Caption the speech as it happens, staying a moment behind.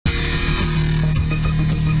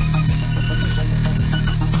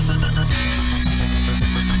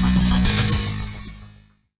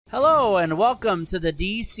and welcome to the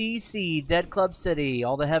DCC, Dead Club City,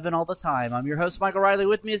 all the heaven, all the time. I'm your host, Michael Riley.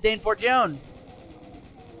 With me is Dane Forgione.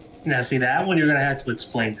 Now, see, that one you're going to have to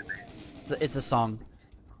explain to me. It's a song.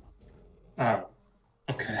 Oh,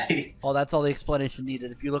 okay. Oh, that's all the explanation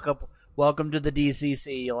needed. If you look up "Welcome to the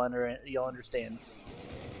DCC," you'll understand.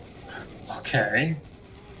 Okay.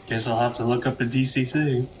 Guess I'll have to look up the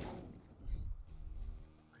DCC.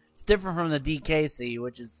 It's different from the DKC,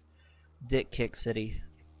 which is Dick Kick City.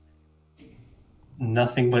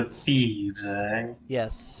 Nothing but thieves, eh?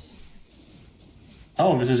 Yes.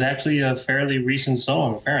 Oh, this is actually a fairly recent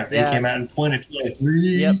song, apparently. Yeah. It came out in 2023.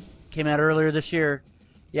 Yep. Came out earlier this year.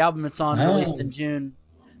 The album it's on released in June.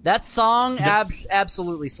 That song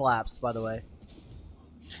absolutely slaps, by the way.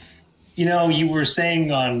 You know, you were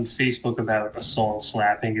saying on Facebook about a song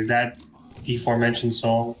slapping. Is that the aforementioned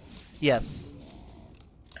song? Yes.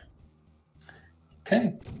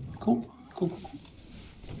 Okay. Cool.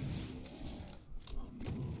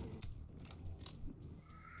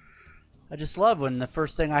 I just love when the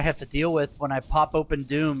first thing I have to deal with when I pop open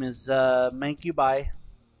Doom is Mank You Bye.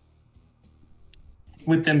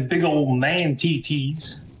 With them big old man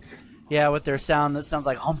TTs. Yeah, with their sound that sounds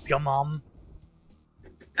like hump your mom.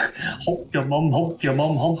 Hump your mom, hump your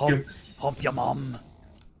mom, Hump your mom.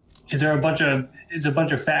 Is there a bunch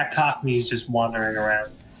of fat cockneys just wandering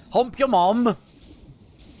around? Hump your mom. Are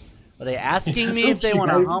they asking me if they want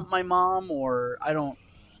to hump my mom, or I don't?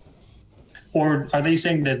 Or are they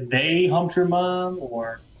saying that they humped your mom?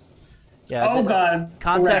 Or yeah, God,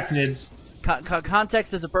 context. arachnids.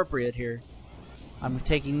 Context is appropriate here. I'm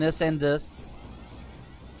taking this and this.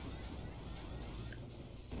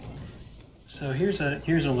 So here's a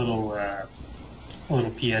little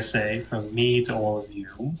PSA from me to all of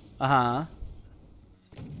you.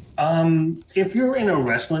 If you're in a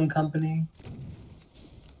wrestling company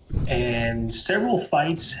and several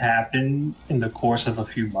fights happen in the course of a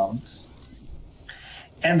few months,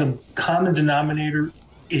 and the common denominator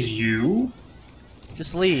is you,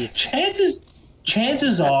 just leave. Chances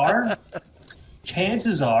are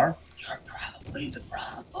you're probably the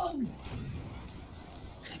problem.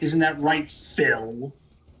 Isn't that right, Phil?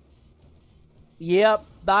 Yep,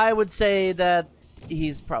 I would say that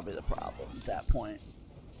he's probably the problem at that point.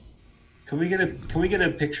 Can we get a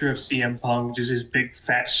picture of CM Punk, just his big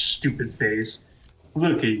fat stupid face?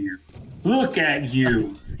 Look at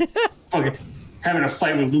you. Fucking having a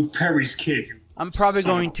fight with Luke Perry's kid. I'm probably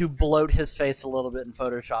going to bloat his face a little bit in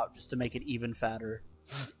Photoshop just to make it even fatter.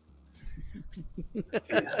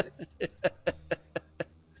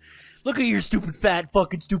 Look at your stupid fat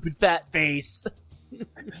face.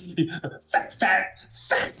 Fat.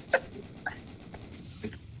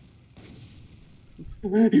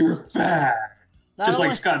 You're fat. Just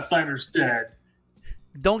like Scott Steiner's dead.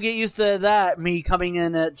 Don't get used to that, me coming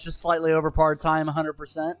in at just slightly over par time,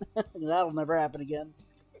 100%. That'll never happen again.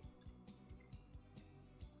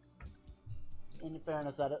 In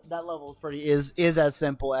fairness, that level is as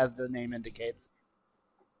simple as the name indicates.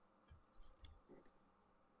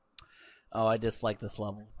 Oh, I dislike this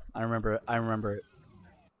level. I remember it.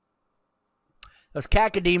 Those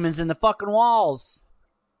cacodemons in the fucking walls.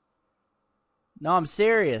 No, I'm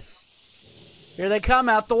serious. Here they come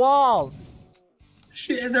out the walls.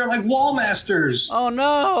 Shit, they're like wall masters. Oh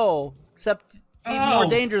no! Except even more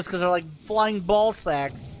dangerous because they're like flying ball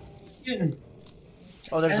sacks. Yeah.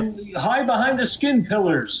 Oh, there's hide behind the skin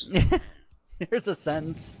pillars. Here's a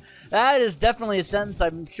sentence. That is definitely a sentence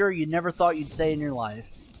I'm sure you never thought you'd say in your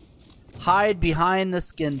life. Hide behind the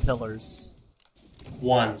skin pillars.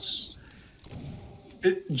 Once.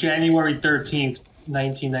 January 13th,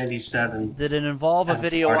 1997. Did it involve a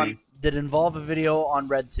video on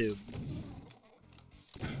RedTube?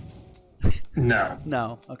 No.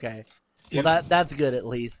 No. Okay. Well, that's good at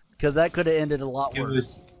least, because that could have ended a lot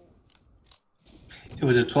worse. It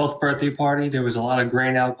was a 12th birthday party. There was a lot of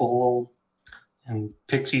grain alcohol and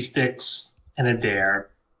pixie sticks and a dare.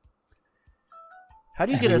 How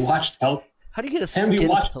do you get a skin pillar? And we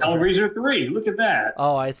watched Hellraiser 3. Look at that.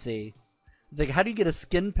 Oh, I see. It's like, how do you get a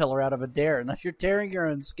skin pillar out of a dare unless you're tearing your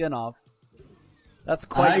own skin off? That's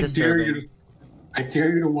quite disturbing. I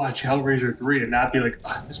dare you to watch Hellraiser 3 and not be like,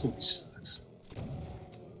 oh, this movie sucks.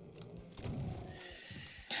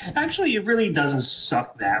 Actually, it really doesn't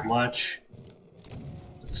suck that much.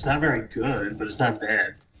 It's not very good, but it's not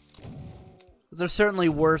bad. There's certainly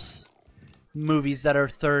worse movies that are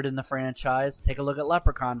third in the franchise. Take a look at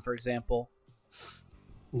Leprechaun, for example.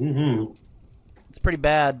 Mm-hmm. It's pretty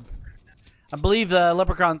bad. I believe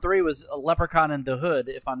Leprechaun 3 was a Leprechaun in the Hood,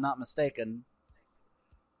 if I'm not mistaken.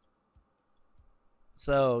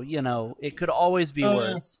 So, you know, it could always be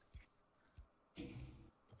worse.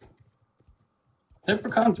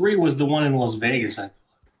 Leprechaun 3 was the one in Las Vegas.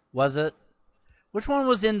 Was it? Which one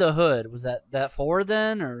was in the hood? Was that 4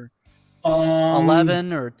 then, or Um,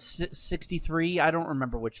 11 or 63? I don't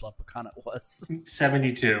remember which Leprechaun it was.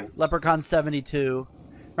 72. Leprechaun 72.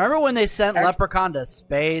 Remember when they sent Leprechaun to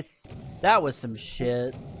space? That was some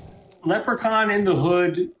shit. Leprechaun in the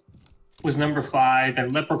Hood was number 5,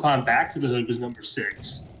 and Leprechaun Back to the Hood was number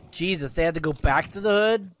 6. Jesus, they had to go back to the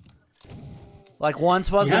hood? Like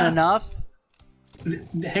once wasn't enough?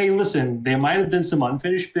 Hey, listen, there might have been some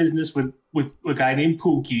unfinished business with a guy named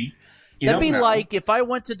Pookie. That'd be like if I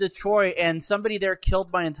went to Detroit and somebody there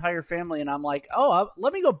killed my entire family, and I'm like, oh,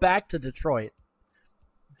 let me go back to Detroit.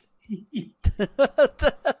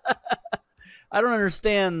 I don't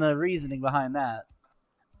understand the reasoning behind that.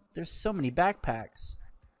 There's so many backpacks.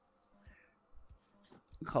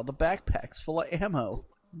 Called the backpacks full of ammo.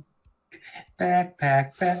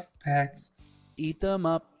 Backpacks. Eat them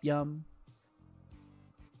up, yum.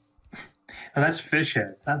 Oh, that's fish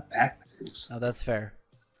heads, not backpacks. Oh, that's fair.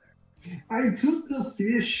 I took the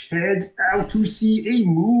fish head out to see a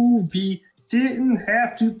movie. Didn't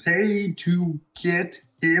have to pay to get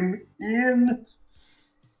him in.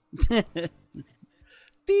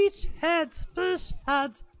 Fish heads,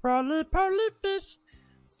 roly poly fish.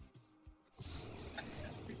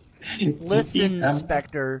 Listen,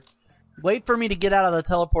 Spectre. Wait for me to get out of the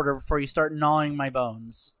teleporter before you start gnawing my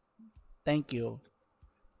bones. Thank you.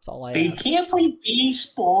 That's all I ask. They can't play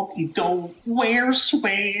baseball. They don't wear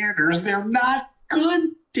sweaters. They're not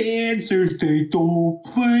good dancers. They don't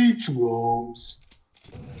play drums.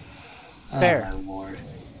 Fair. Oh, my Lord.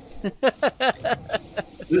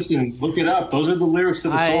 Listen, look it up. Those are the lyrics to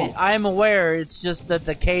the song. I'm aware. It's just that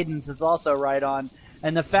the cadence is also right on.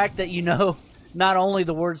 And the fact that you know not only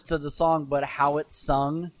the words to the song, but how it's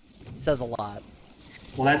sung says a lot.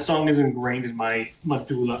 Well, that song is ingrained in my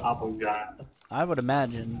medulla oblongata. I would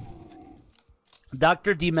imagine.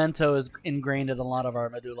 Dr. Demento is ingrained in a lot of our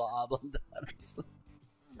medulla oblongatas.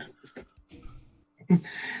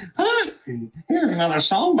 Here's another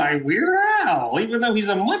song by Weird Al, even though he's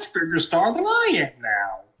a much bigger star than I am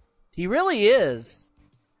now. He really is.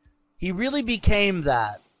 He really became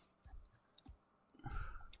that.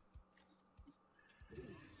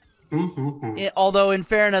 Although, in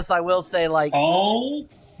fairness, I will say, like... Oh,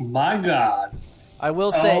 my God. I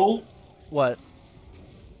will say... Oh. What?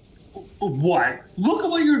 What?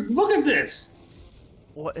 Look at this.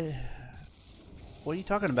 What are you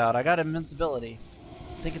talking about? I got invincibility.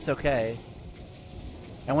 I think it's okay.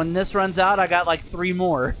 And when this runs out, I got like 3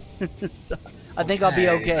 more. I think I'll be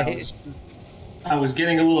okay. I was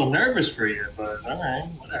getting a little nervous for you, but all right,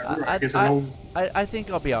 whatever. I think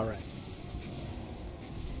I'll be all right.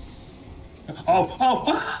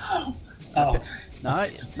 Oh. No,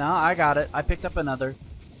 I got it. I picked up another.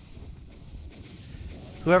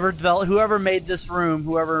 Whoever made this room,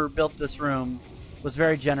 whoever built this room, was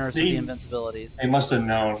very generous with the invincibilities. They must have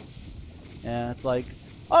known. Yeah, it's like,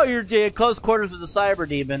 oh, you're close quarters with the cyber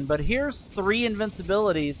demon, but here's 3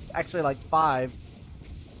 invincibilities. Actually, like 5.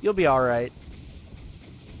 You'll be all right.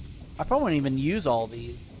 I probably won't even use all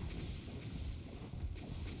these.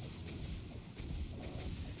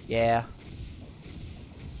 Yeah.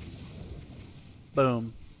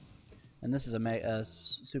 Boom. And this is a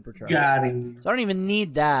supercharge. Got him. So I don't even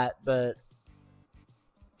need that, but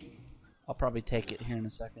I'll probably take it here in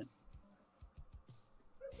a second.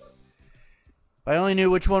 If I only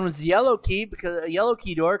knew which one was the yellow key, because a yellow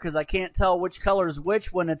key door, because I can't tell which color is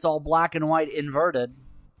which when it's all black and white inverted.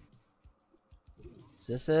 Is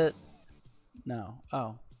this it? No.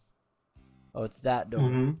 Oh. Oh, it's that door.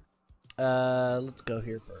 Mm-hmm. Let's go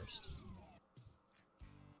here first.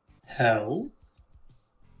 Hell.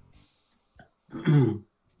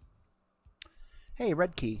 Hey,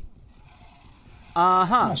 red key.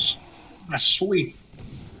 Uh-huh. That's sweet.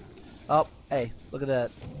 Oh, hey, look at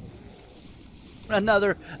that.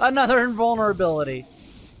 Another invulnerability.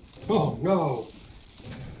 Oh, no.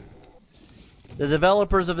 The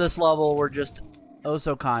developers of this level were just oh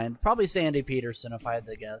so kind. Probably Sandy Peterson, if I had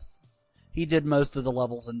to guess. He did most of the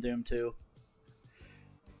levels in Doom 2.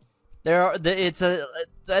 It's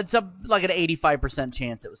like an 85%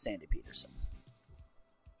 chance it was Sandy Peterson.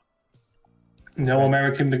 No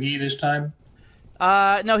American McGee this time?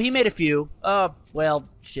 No, he made a few. Well,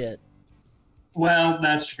 shit. Well,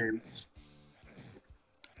 that's true.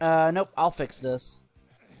 Nope, I'll fix this.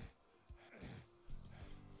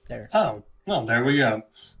 There. Oh, well, there we go.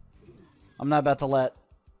 I'm not about to let...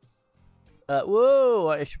 whoa,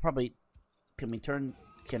 I should probably... Can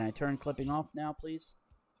I turn clipping off now, please?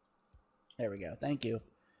 There we go, thank you.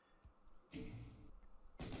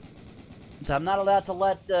 So I'm not allowed to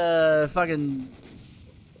let fucking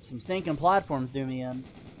Some sinking platforms do me in.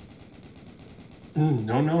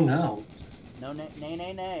 No, no, no. No, nay, nay,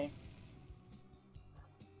 nay, nay.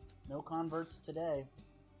 No converts today.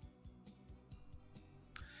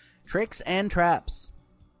 Tricks and traps.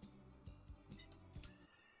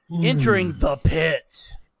 Entering the pit.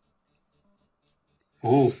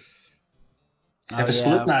 Oh. Oh, If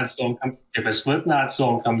a Slipknot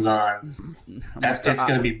song comes on, that pit's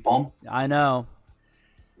gonna be bumped. I know.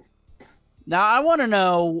 Now I want to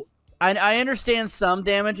know. I understand some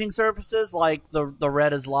damaging surfaces, like the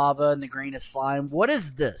red is lava and the green is slime. What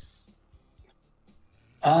is this?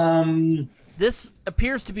 This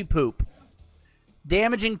appears to be poop.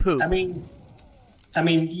 Damaging poop. I mean,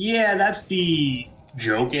 yeah, that's the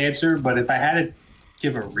joke answer. But if I had to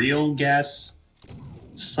give a real guess,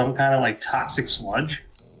 some kind of like toxic sludge.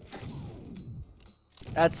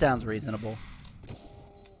 That sounds reasonable.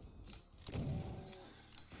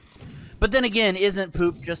 But then again, isn't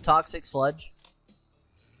poop just toxic sludge?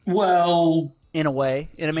 Well, in a way,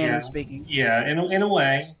 in a manner of speaking. Yeah, in a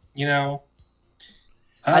way, you know.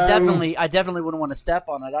 I definitely wouldn't want to step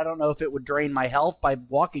on it. I don't know if it would drain my health by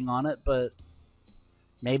walking on it, but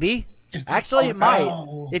maybe. Actually, it might.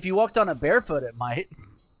 If you walked on it barefoot, it might.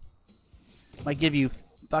 Might give you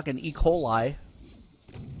fucking E. coli.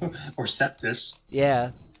 Or sepsis.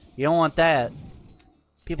 Yeah. You don't want that.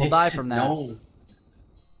 People die from that. No.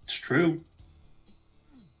 It's true.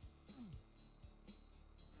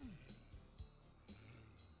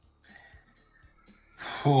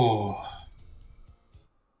 Oh.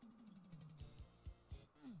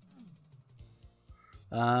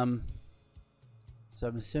 So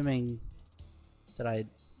I'm assuming that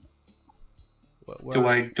do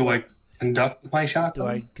I conduct my shotgun?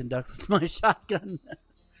 Do I conduct with my shotgun?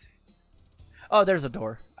 Oh, there's a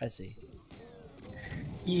door. I see.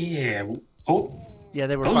 Yeah. Oh. Yeah,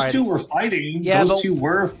 they were Those fighting. two were fighting. Yeah, Those two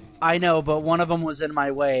were. I know, but one of them was in my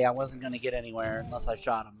way. I wasn't going to get anywhere unless I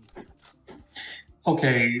shot him.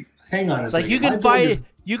 Okay, hang on a second. Like, you can fight.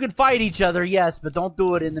 You can fight each other, yes, but don't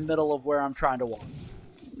do it in the middle of where I'm trying to walk.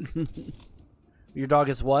 Your dog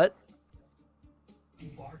is what?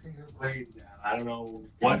 Barking her brains out. I don't know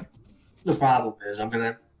what the problem is.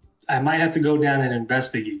 I might have to go down and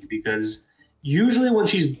investigate, because usually when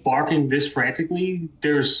she's barking this frantically,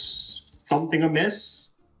 there's something amiss.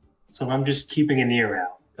 So I'm just keeping an ear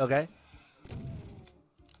out. Okay.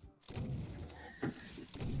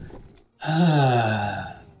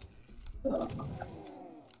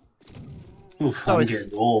 Oof, I'm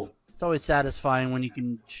getting old. It's always satisfying when you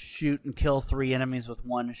can shoot and kill 3 enemies with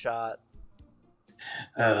one shot.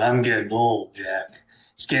 I'm getting old, Jack.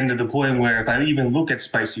 It's getting to the point where if I even look at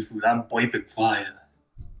spicy food, I'm wiping fire.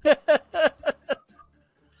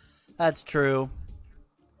 That's true.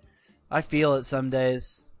 I feel it some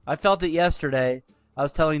days. I felt it yesterday. I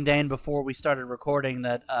was telling Dane before we started recording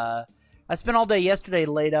that I spent all day yesterday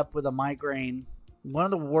laid up with a migraine. One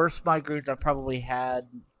of the worst migraines I've probably had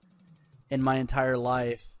in my entire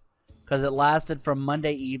life. Because it lasted from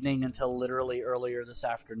Monday evening until literally earlier this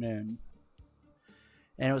afternoon.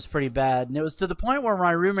 And it was pretty bad. And it was to the point where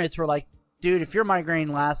my roommates were like, dude, if your migraine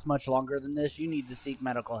lasts much longer than this, you need to seek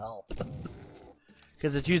medical help.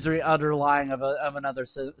 Because it's usually underlying of another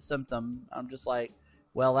symptom. I'm just like,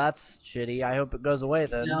 well, that's shitty. I hope it goes away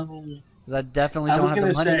then. Because I definitely don't have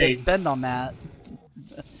the money to spend on that.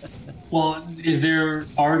 Well,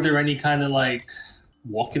 are there any kind of like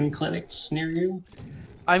walk-in clinics near you?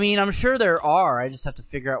 I mean, I'm sure there are. I just have to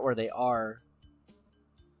figure out where they are.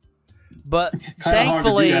 But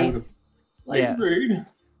thankfully, yeah.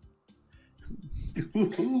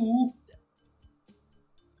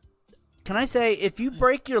 Can I say, if you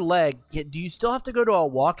break your leg, do you still have to go to a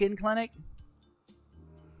walk-in clinic?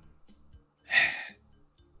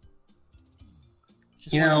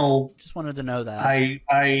 Just wanted to know that.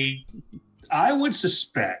 I would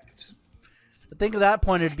suspect. I think at that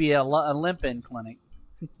point it'd be a limp-in clinic.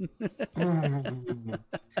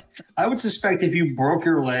 I would suspect if you broke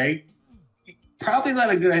your leg, probably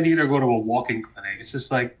not a good idea to go to a walk-in clinic. It's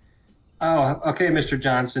just like, oh, okay, Mr.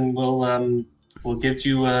 Johnson, we'll get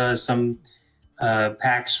you some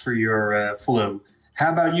packs for your flu.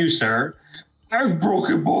 How about you, sir? I've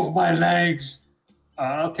broken both my legs.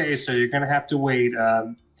 Okay, so you're gonna have to wait.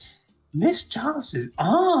 Miss Johnson's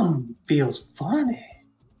arm feels funny.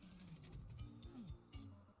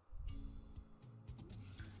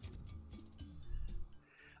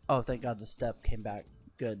 Oh, thank God the step came back.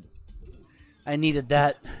 Good. I needed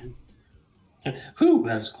that. Whew,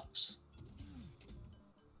 that was close.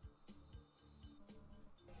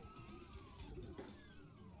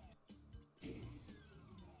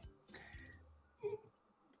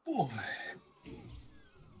 Boy.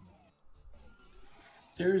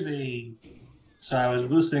 there's a. So I was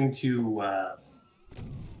listening to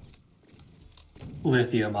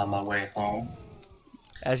Lithium on my way home,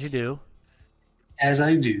 As you do. as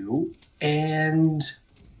I do, and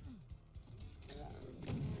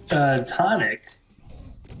Tonic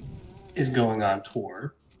is going on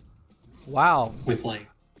tour Wow. with like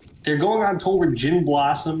they're going on tour with Gin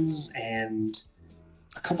Blossoms and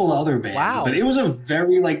a couple of other bands, Wow. but it was a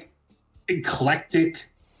very like eclectic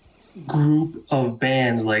group of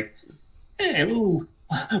bands. Like, hey, ooh,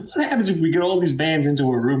 what happens if we get all these bands into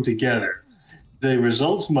a room together? The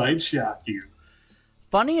results might shock you.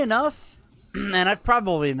 Funny enough, and I've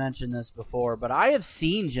probably mentioned this before, but I have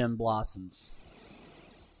seen Gin Blossoms.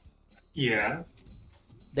 Yeah.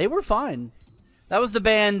 They were fine. That was the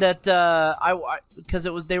band that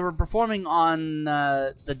because they were performing on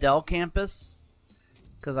the Dell campus.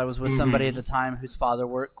 Because I was with somebody at the time whose father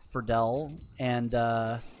worked for Dell, and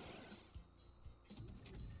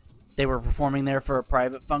they were performing there for a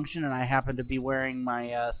private function, and I happened to be wearing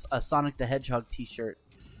my a Sonic the Hedgehog T-shirt.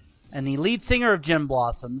 And the lead singer of Gin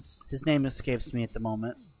Blossoms, his name escapes me at the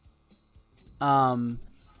moment,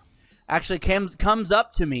 actually comes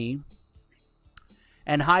up to me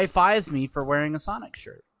and high-fives me for wearing a Sonic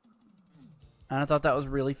shirt. And I thought that was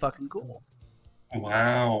really fucking cool.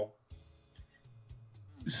 Wow.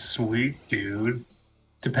 Sweet, dude.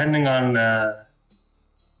 Depending on,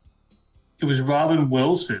 it was Robin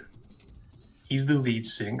Wilson. He's the lead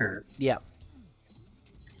singer. Yeah.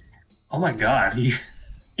 Oh my God, he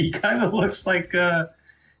kind of looks like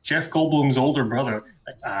Jeff Goldblum's older brother.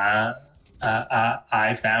 Like,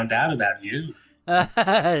 I found out about you.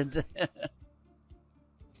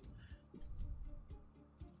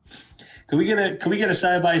 Can we get a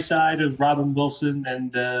side by side of Robin Wilson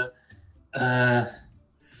and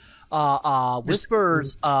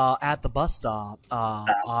whispers at the bus stop.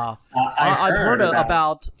 I've heard heard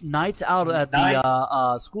about nights out at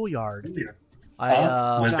the schoolyard.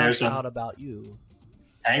 I was there found out about you.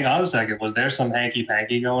 Hang on a second. Was there some hanky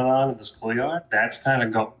panky going on in the schoolyard? That's kind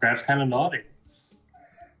of naughty.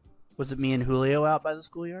 Was it me and Julio out by the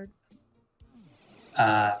schoolyard?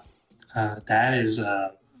 That is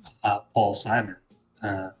Paul Simon.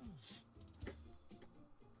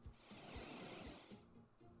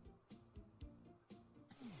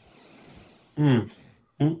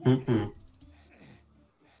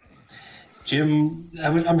 Jim,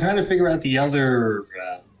 I'm trying to figure out the other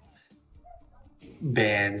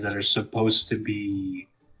bands that are supposed to be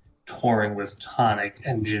touring with Tonic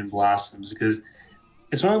and Gin Blossoms, because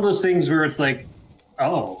it's one of those things where it's like,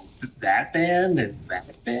 oh, that band and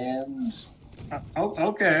that band? Oh,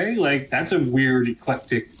 okay, like that's a weird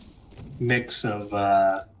eclectic mix of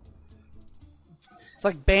it's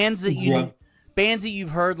like bands that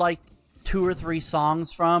you've heard like 2 or 3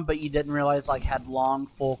 songs from, but you didn't realize like had long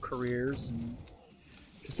full careers. And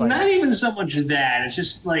just like, not even so much that, it's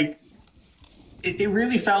just like it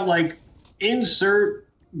really felt like insert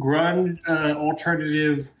grunge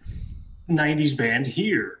alternative 90s band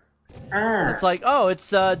here. It's like, oh, it's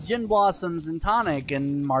Gin Blossoms and Tonic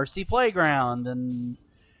and Marcy Playground and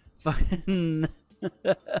fucking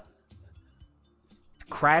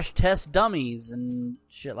Crash Test Dummies and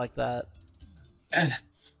shit like that.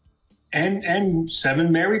 And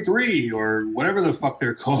Seven Mary 3 or whatever the fuck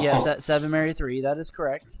they're called. Yes, Seven Mary 3, that is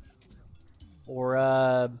correct.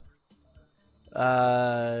 Or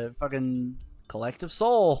fucking Collective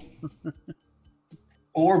Soul.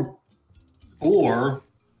 or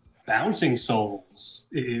Bouncing Souls,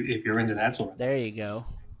 if you're into that sort of thing. There you go.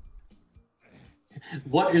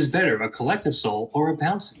 What is better, a collective soul or a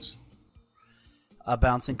bouncing soul? A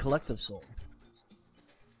bouncing collective soul.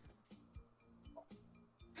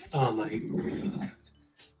 Oh my God.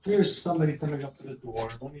 There's somebody coming up to the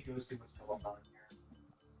door. Let me go see what's going on here.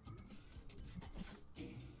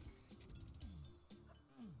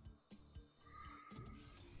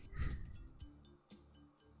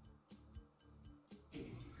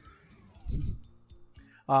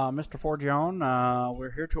 Mr. Forgione,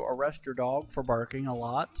 we're here to arrest your dog for barking a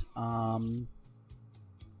lot.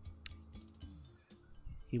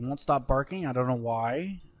 He won't stop barking. I don't know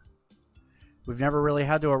why. We've never really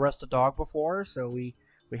had to arrest a dog before, so we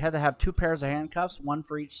had to have 2 pairs of handcuffs, 1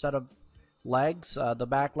 for each set of legs, the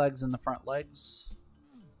back legs and the front legs.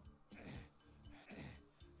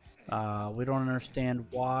 We don't understand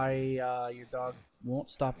why your dog won't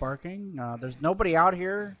stop barking. There's nobody out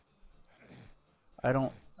here. I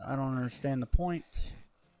don't understand the point.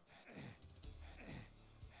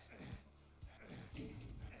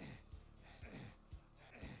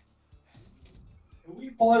 Can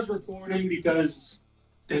we pause recording because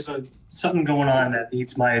there's something going on that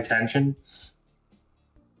needs my attention?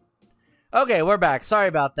 Okay, we're back. Sorry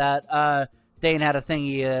about that. Dane had a thing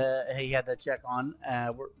he had to check on.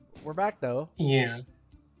 We're back though. Yeah.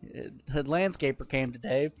 The landscaper came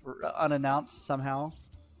today for unannounced somehow.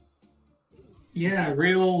 Yeah,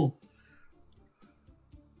 real.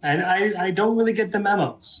 And I don't really get the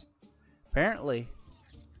memos. Apparently.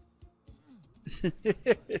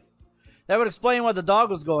 That would explain why the dog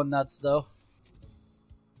was going nuts, though.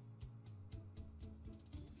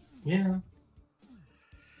 Yeah.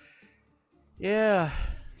 Yeah.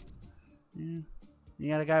 You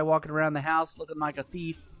got a guy walking around the house looking like a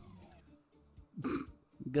thief.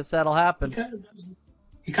 Guess that'll happen.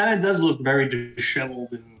 He kind of does look very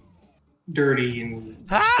disheveled and dirty and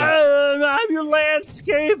Hi, I'm your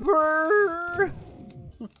landscaper.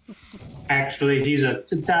 Actually, he's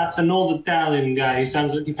an old Italian guy.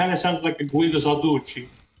 He kind of sounds like a Guido Salducci.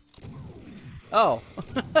 Oh.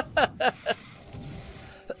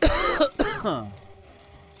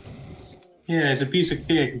 Yeah, it's a piece of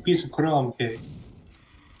cake, a piece of crumb cake.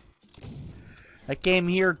 I came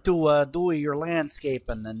here to do your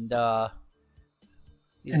landscaping, and now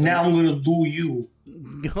I'm gonna do you.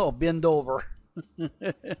 Oh, bend over.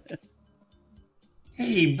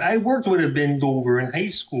 Hey, I worked with a bend over in high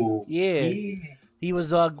school. Yeah. He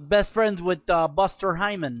was best friends with Buster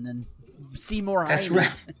Hyman and Seymour Hyman. That's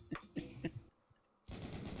right.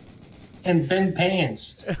 And Ben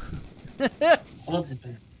Pants. I love the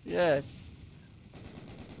Ben. Yeah.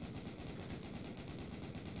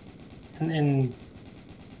 And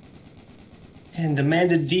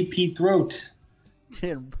Amanda D.P. Throat.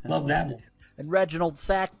 Love that one. And Reginald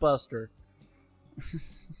Sackbuster.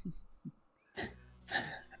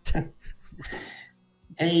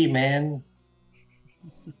 Hey, man.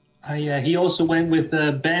 He also went with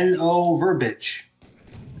Ben O. Verbiage.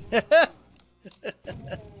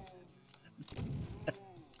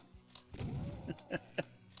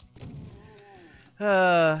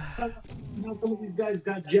 Now some of these guys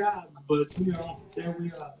got jobs, but there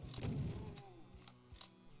we are.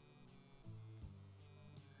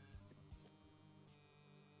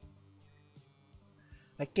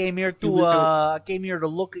 I came here to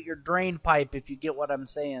look at your drain pipe. If you get what I'm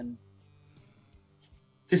saying.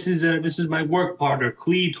 This is my work partner,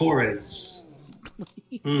 Clee Torres.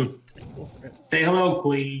 Say hello,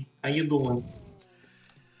 Clee. How you doing?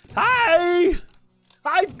 Hi,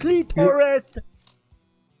 I'm Clee Torres.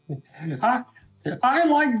 I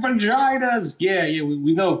like vaginas. Yeah,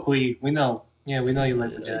 we know, Clee. We know. Yeah, we know you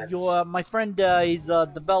like vaginas. My friend, he's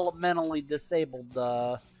developmentally disabled.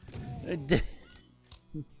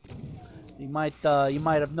 You might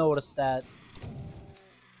have noticed that.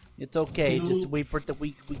 It's okay. Just we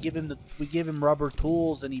give him rubber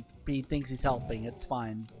tools, and he thinks he's helping. It's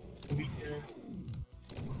fine.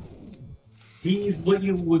 He's what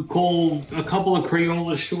you would call a couple of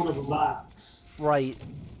Crayolas short of a box. Right.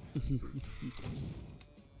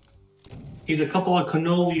 He's a couple of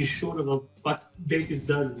cannolis short of a baker's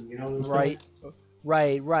dozen. You know what I'm saying?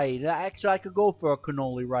 Right. Actually, I could go for a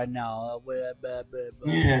cannoli right now.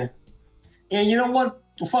 Yeah. Yeah, you know what?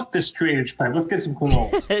 Fuck this drainage pipe. Let's get some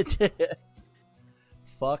cannolis.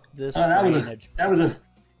 Fuck this drainage pipe. That was a...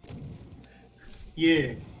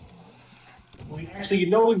 Yeah. Well, actually,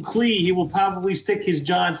 knowing Clee, he will probably stick his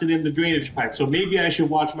Johnson in the drainage pipe. So maybe I should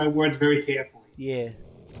watch my words very carefully. Yeah.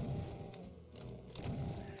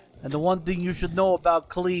 And the one thing you should know about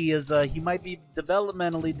Clee is he might be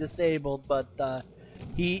developmentally disabled, but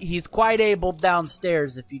he's quite able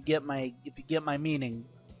downstairs. If you get my meaning,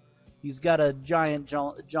 he's got a giant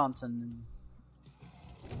Johnson.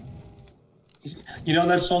 You know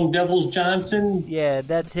that song "Devil's Johnson"? Yeah,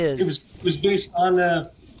 that's his. It was based on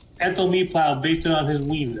Ethel Meatplow, based on his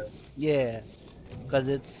wiener. Yeah, because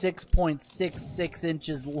it's 6.66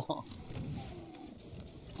 inches long.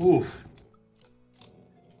 Oof.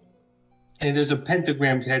 And there's a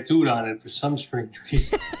pentagram tattooed on it for some strange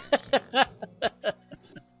reason.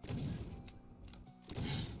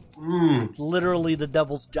 It's literally the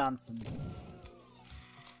Devil's Johnson.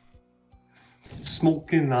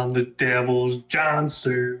 Smoking on the Devil's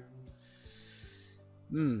Johnson.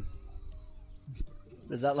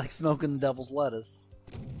 Is that like smoking the devil's lettuce?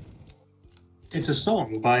 It's a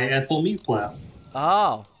song by Ethel Meatplow.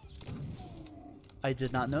 Oh. I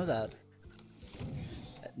did not know that.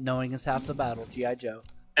 Knowing is half the battle, G.I. Joe.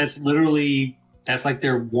 That's like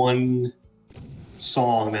their one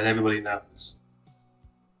song that everybody knows.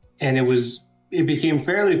 And it became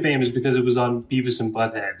fairly famous because it was on Beavis and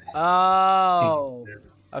Butthead. Oh.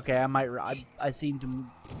 Okay, I seem to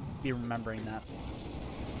be remembering that.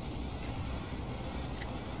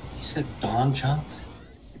 He said Don Johnson?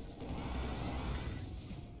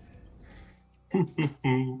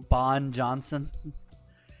 Bon Johnson.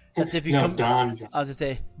 That's if you no, Don. I was gonna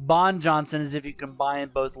say Bon Johnson is if you combine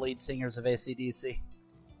both lead singers of AC/DC.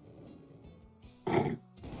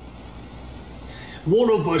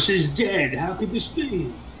 One of us is dead. How could this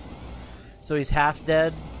be? So he's half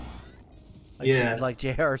dead. Like, Yeah. like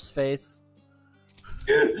JR's face.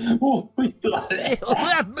 I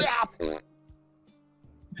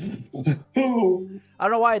I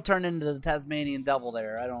don't know why it turned into the Tasmanian devil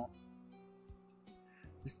there. I don't.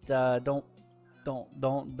 Just don't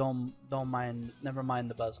mind. Never mind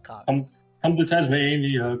the buzz cops. Come to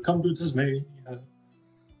Tasmania. Come to Tasmania.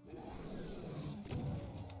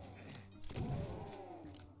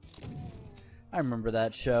 I remember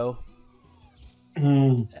that show.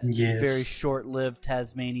 Yes. Very short-lived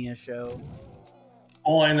Taz-Mania show.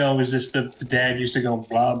 All I know is just the dad used to go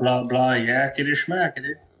blah blah blah yakety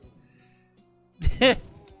schmackety.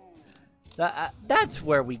 That's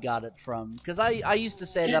where we got it from, because I used to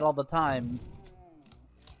say that all the time.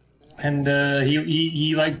 And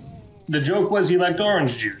he liked, the joke was he liked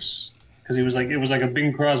orange juice because he was like, it was like a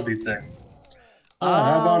Bing Crosby thing. Oh,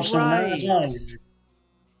 how about some nice orange juice?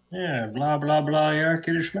 Yeah, blah blah blah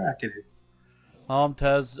yakety schmackety. I'm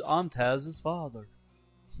Taz's father.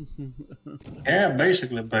 Yeah,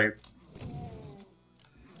 basically, babe.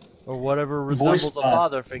 Or whatever resembles a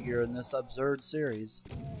father figure in this absurd series.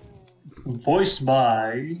 Voiced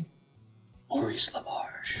by Maurice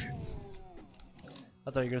LaMarche.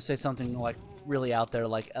 I thought you were going to say something like really out there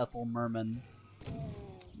like Ethel Merman.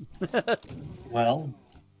 Well.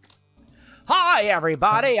 Hi,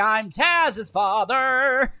 everybody. I'm Taz's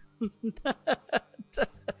father.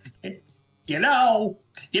 You know,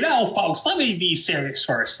 folks, let me be serious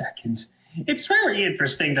for a second. It's very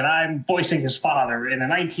interesting that I'm voicing his father in a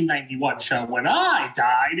 1991 show when I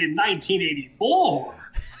died in 1984.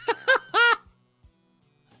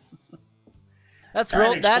 That's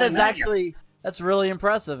really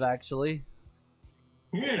impressive, actually.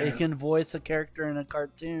 Yeah. You can voice a character in a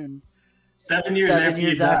cartoon 7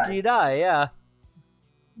 years, after you die, yeah.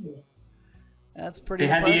 That's pretty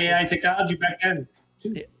impressive. They had the AI technology back then.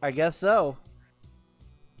 I guess so.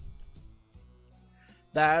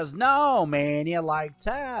 There's no mania like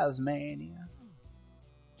Taz-Mania.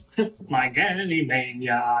 Like any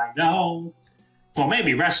mania I know. Well,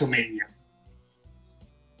 maybe WrestleMania.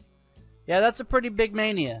 Yeah, that's a pretty big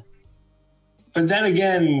mania. But then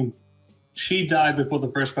again, she died before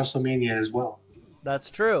the first WrestleMania as well. That's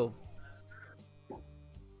true.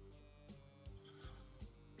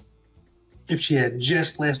 If she had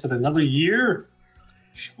just lasted another year,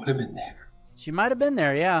 she would have been there. She might have been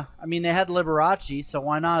there, yeah. I mean, they had Liberace, so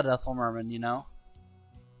why not Ethel Merman, you know?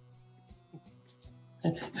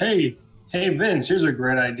 Hey, Vince, here's a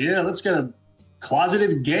great idea. Let's get a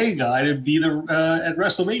closeted gay guy to be at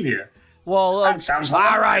WrestleMania. Well, that sounds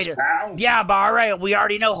all right. Pal. Yeah, but all right. We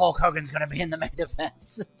already know Hulk Hogan's going to be in the main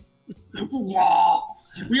event. Wow.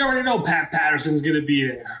 We already know Pat Patterson's going to be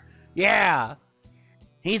there. Yeah.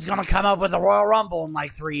 He's going to come up with the Royal Rumble in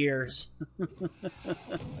like 3 years.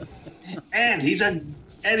 And he's a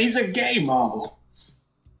gay-mo.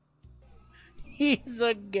 He's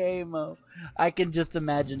a gay-mo. I can just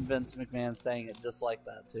imagine Vince McMahon saying it just like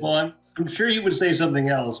that, too. Well, I'm sure he would say something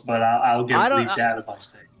else, but I'll get bleeped out of my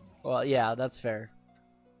statement. Well, yeah, that's fair.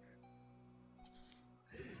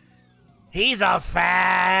 He's a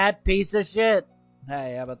fat piece of shit.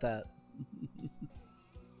 Hey, how about that?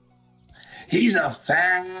 He's a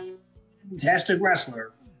fantastic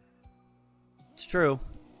wrestler. It's true.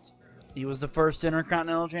 He was the first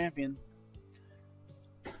Intercontinental Champion.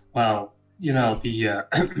 Well, you know, the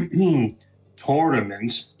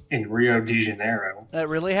tournament in Rio de Janeiro. That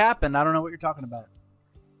really happened. I don't know what you're talking about.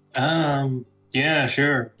 Yeah,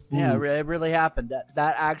 sure. Yeah, it really happened.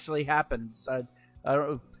 That actually happened. So, I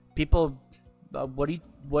don't. People, what?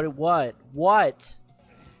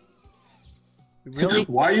 Really?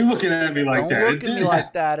 Why are you looking at me like that? Don't look at me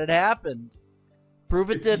like that. It happened. Prove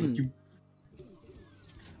it didn't.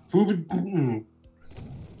 Prove it.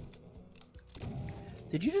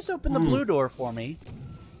 Did you just open the blue door for me?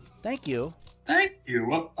 Thank you. Thank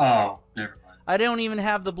you. Oh, never mind. I don't even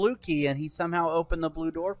have the blue key, and he somehow opened the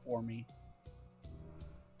blue door for me.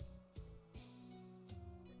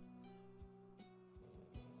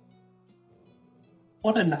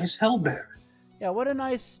 What a nice hell baron. Yeah, what a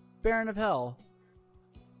nice Baron of Hell.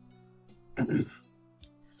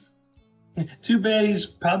 Too bad he's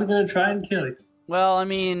probably going to try and kill you. Well, I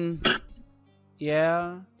mean,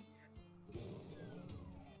 yeah.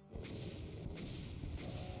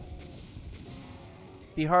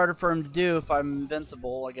 Be harder for him to do if I'm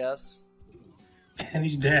invincible, I guess. And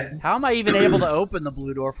he's dead. How am I even able to open the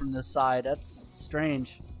blue door from this side? That's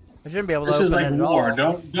strange. I shouldn't be able to This is open like it at war.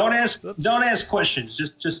 all. Don't ask questions.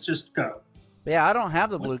 Just go. But yeah, I don't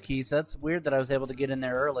have the blue key, so that's weird that I was able to get in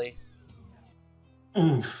there early.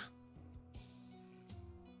 Oof.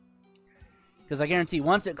 Because I guarantee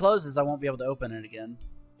once it closes, I won't be able to open it again.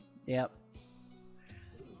 Yep.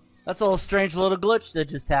 That's a little strange little glitch that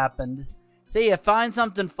just happened. See, you find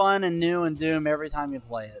something fun and new in Doom every time you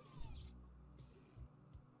play it.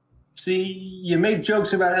 See, you make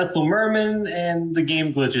jokes about Ethel Merman, and the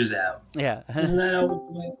game glitches out. Yeah. Isn't that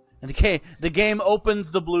always the game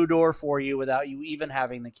opens the blue door for you without you even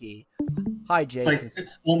having the key. Hi, Jason.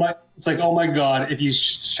 It's like, oh my god, if you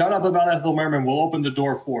shut up about Ethel Merman, we'll open the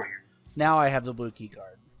door for you. Now I have the blue key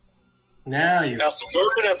card. Now you.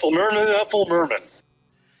 Ethel Merman.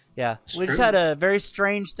 Yeah, we just had a very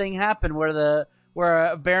strange thing happen where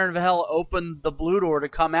Baron of Hell opened the blue door to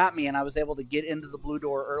come at me, and I was able to get into the blue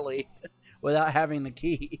door early without having the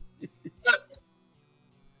key.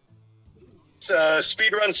 It's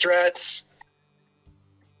speedrun strats.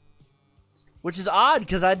 Which is odd,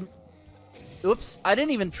 because I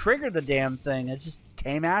didn't even trigger the damn thing. It just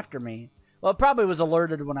came after me. Well, it probably was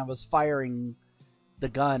alerted when I was firing the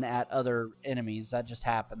gun at other enemies. That just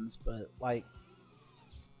happens, but, like,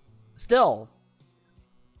 still,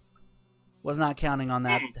 was not counting on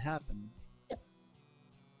that to happen.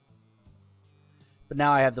 But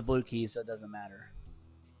now I have the blue key, so it doesn't matter.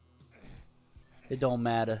 It don't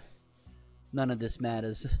matter. None of this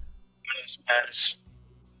matters.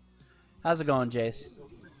 How's it going, Jace?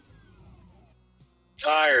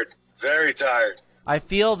 Tired. Very tired. I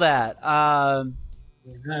feel that. I've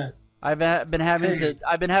been having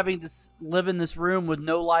to live in this room with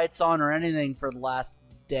no lights on or anything for the last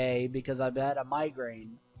day because I've had a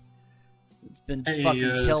migraine. It's been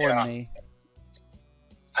fucking killing me.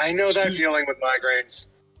 I know that feeling with migraines.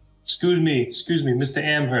 Excuse me, Mr.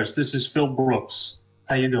 Amherst. This is Phil Brooks.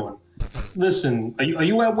 How you doing? Listen, are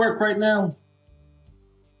you at work right now?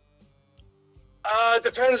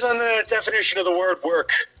 Depends on the definition of the word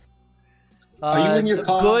work. Are you in your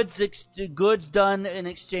car? Goods done in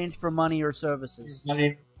exchange for money or services.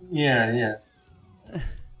 Money? Yeah.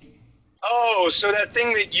 Oh, so that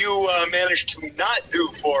thing that you managed to not do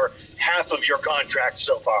for half of your contract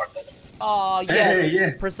so far. Oh, yes,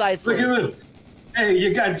 yeah. Precisely. Look at it. Hey,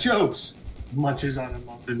 you got jokes. Munches on a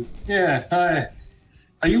muffin. Yeah, hi.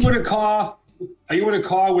 Are you in a car? Are you in a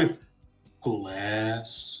car with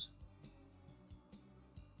glass?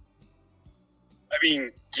 I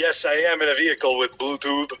mean, yes, I am in a vehicle with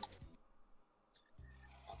Bluetooth.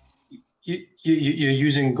 You're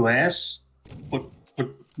using glass?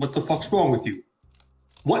 What the fuck's wrong with you?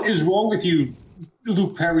 What is wrong with you,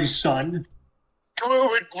 Luke Perry's son?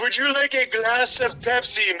 Would you like a glass of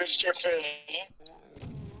Pepsi, Mr. Phil?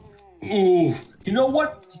 Ooh, you know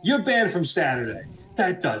what? You're banned from Saturday.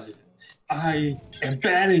 That does it. I am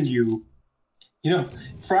banning you. You know,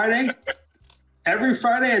 every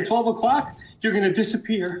Friday at 12 o'clock, you're going to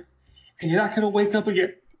disappear, and you're not going to wake up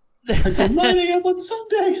again until 9 a.m. on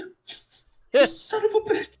Sunday. Son of a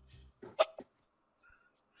bitch.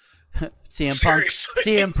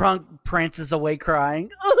 CM Punk prances away crying.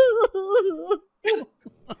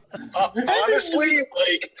 Honestly,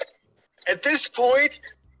 like, at this point,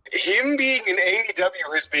 him being in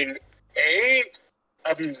AEW has been a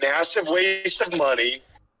massive waste of money,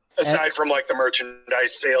 aside from like the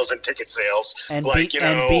merchandise sales and ticket sales. And like,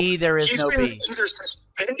 B, there is no B. He's been either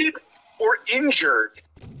suspended or injured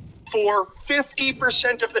for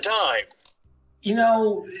 50% of the time. You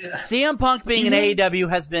know, CM Punk being in AEW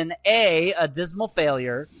has been a dismal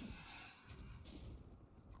failure.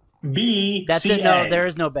 B. That's it. No, there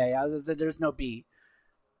is no Bay. There's no B.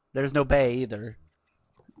 There's no Bay either.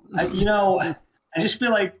 I just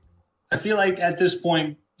feel like at this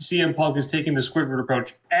point, CM Punk is taking the Squidward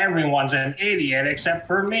approach. Everyone's an idiot except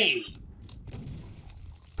for me.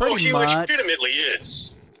 Pretty much. He legitimately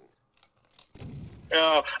is.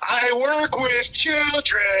 I work with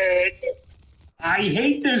children. I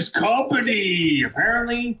hate this company.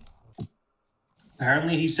 Apparently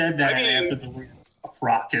he said that after the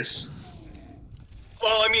fracas.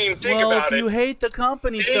 Well, I mean, think about it. If you hate the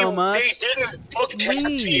company so much, they didn't book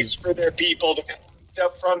taxis for their people to get picked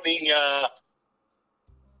up from the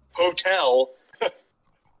hotel.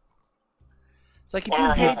 It's like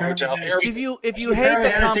if you hate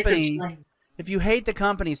the company, if you hate the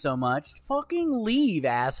company so much, fucking leave,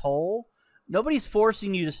 asshole. Nobody's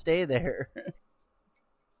forcing you to stay there.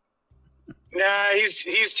 Nah,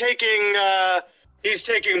 he's taking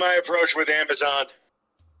my approach with Amazon.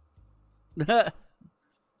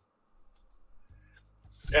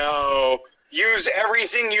 No, use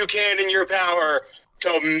everything you can in your power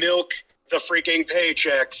to milk the freaking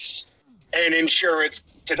paychecks and insurance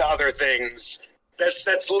and other things.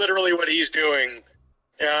 That's literally what he's doing.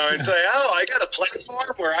 It's like, oh, I got a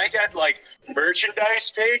platform where I got like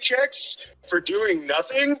merchandise paychecks for doing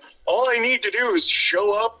nothing. All I need to do is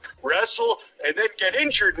show up, wrestle, and then get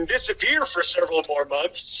injured and disappear for several more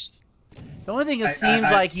months. The only thing it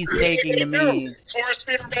seems like he's taking to me... Forced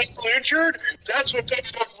me to wrestle injured? That's what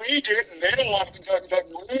WWE did, and they don't want to be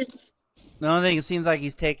WWE. The only thing it seems like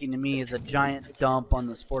he's taking to me is a giant dump on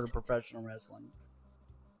the sport of professional wrestling.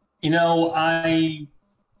 You know, I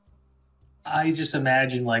just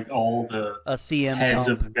imagine like all the A CM heads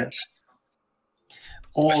dump. of the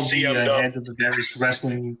heads of the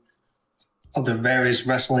various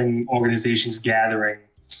wrestling organizations gathering,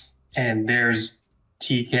 and there's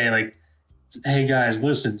TK like, hey guys,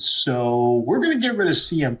 listen, so we're gonna get rid of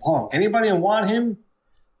CM Punk. Anybody want him?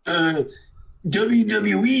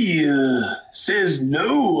 WWE says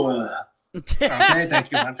no. Okay,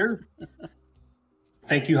 thank you, Hunter.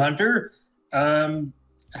 Thank you, Hunter.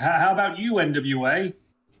 How about you, NWA?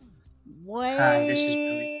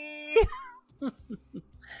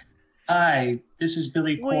 Hi, this is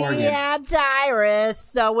Billy Corgan. We had Tyrus,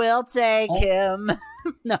 so we'll take him.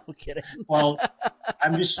 No, kidding. Well, I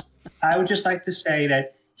would just like to say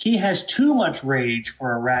that he has too much rage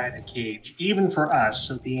for a rat in a cage, even for us,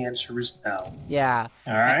 so the answer is no. Yeah.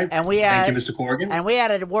 All right? And we had, thank you, Mr. Corgan. And we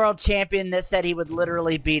had a world champion that said he would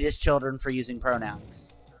literally beat his children for using pronouns.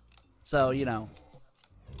 So, you know.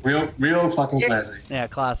 Real fucking classic. Yeah,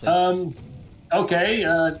 classic. Okay,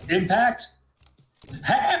 Impact.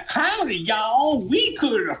 Howdy, y'all. We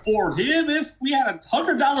couldn't afford him if we had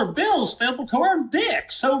 $100 bill stapled to our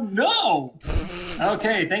dick, so no.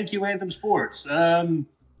 Okay, thank you, Anthem Sports.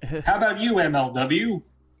 How about you, MLW?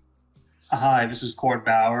 Hi, this is Cord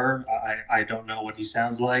Bauer. I don't know what he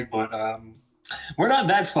sounds like, but we're not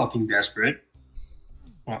that fucking desperate.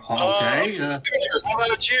 Okay. How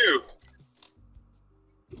about you?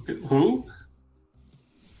 Who?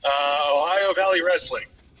 Ohio Valley Wrestling.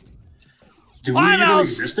 Do we even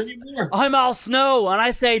exist anymore? I'm Al Snow, and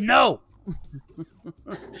I say no.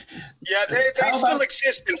 Yeah, they still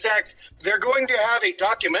exist. In fact, they're going to have a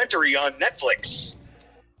documentary on Netflix.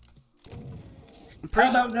 How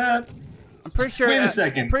about that? I'm pretty sure. Wait a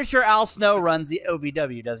second. I'm pretty sure Al Snow runs the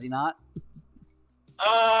OVW, does he not?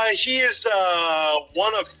 He is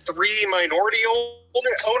one of 3 minority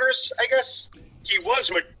owners, I guess. He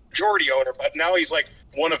was majority owner, but now he's like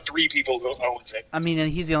one of 3 people who owns it. I mean,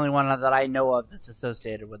 and he's the only one that I know of that's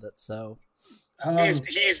associated with it. So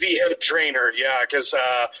he's the head trainer, yeah, because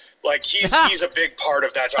like he's a big part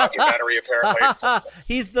of that documentary. Apparently,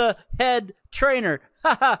 he's the head trainer.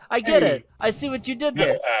 I get it. I see what you did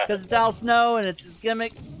there because it's Al Snow and it's his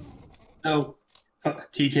gimmick. So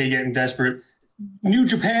TK getting desperate. New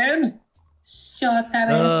Japan. Shut that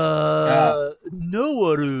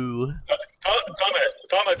Nowaru.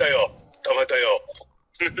 Tamateo.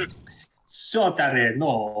 Sotare,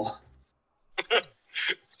 no.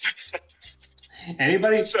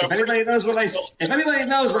 Anybody? If anybody knows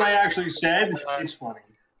what I actually said, it's funny.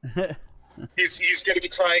 He's going to be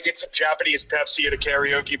crying at some Japanese Pepsi at a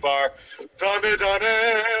karaoke bar.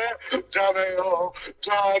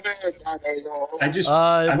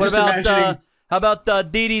 How about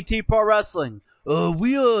DDT Pro Wrestling?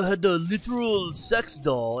 We had a literal sex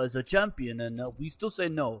doll as a champion, and we still say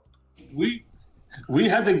no. We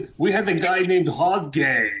had the guy named Hog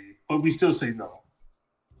Gay, but we still say no.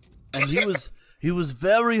 And he was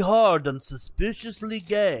very hard and suspiciously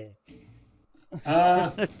gay.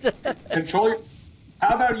 Control.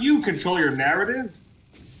 How about you control your narrative?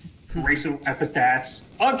 Racial epithets.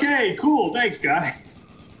 Okay, cool. Thanks, guys.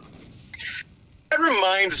 That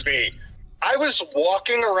reminds me, I was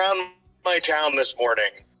walking around my town this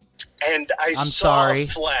morning, and I saw a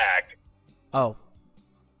flag. Oh.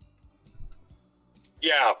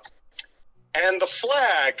 Yeah. And the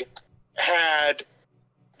flag had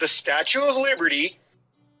the Statue of Liberty,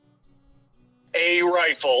 a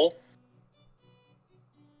rifle,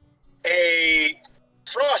 a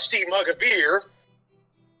frosty mug of beer,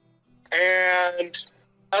 and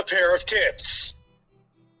a pair of tits.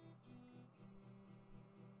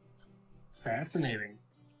 Fascinating.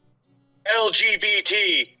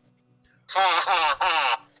 LGBT. Ha ha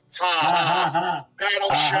ha. Ha ha ha. That'll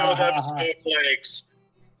show them snowflakes.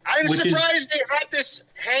 I'm surprised they had this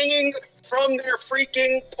hanging from their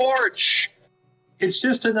freaking porch. It's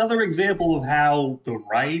just another example of how the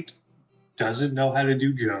right doesn't know how to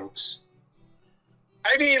do jokes.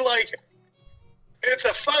 I mean, like, it's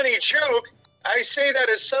a funny joke, I say that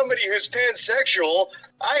as somebody who's pansexual.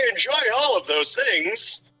 I enjoy all of those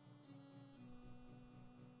things.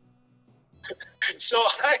 So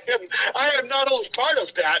I am not only part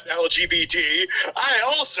of that LGBT, I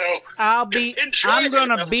also I'm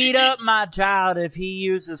gonna beat up my child if he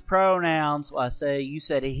uses pronouns. Well, I say, you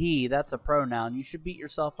said he, that's a pronoun. You should beat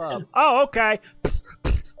yourself up. Oh, okay.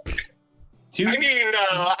 I mean,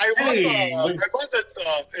 I love that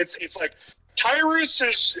it's like Tyrus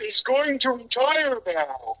is going to retire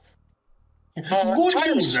now. Good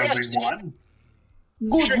Tyrus, news, everyone.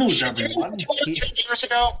 Good news, everyone. 10 years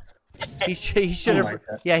ago. He should have.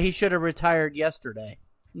 Yeah, he should have retired yesterday.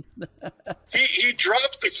 He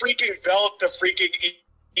dropped the freaking belt, the freaking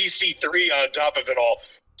EC3 on top of it all.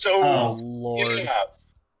 So, oh Lord. Yeah.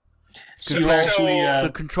 So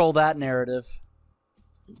control that narrative.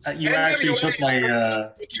 You actually took my.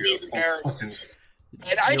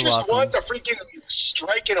 And I just want the freaking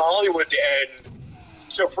strike in Hollywood to end,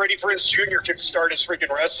 so Freddie Prinze Jr. can start his freaking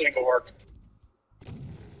wrestling work.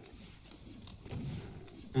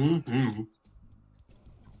 Mm-hmm.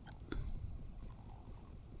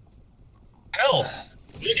 Hell,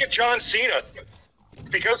 look at John Cena.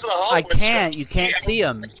 Because of the Hollywood I can't. You can't see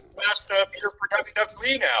him. Last year for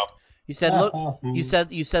WWE now. You said look.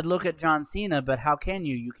 You said look at John Cena, but how can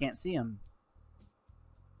you? You can't see him.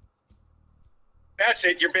 That's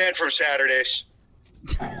it. You're banned from Saturdays.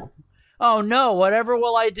 Oh no! Whatever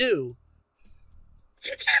will I do?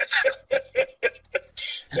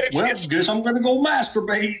 Guess I'm gonna go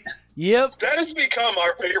masturbate. Yep. That has become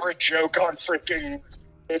our favorite joke on freaking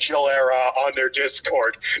Digital Era on their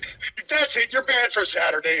Discord. That's it. You're banned for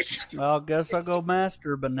Saturdays. Well, guess I'll go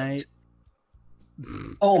masturbate.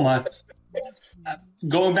 Oh my!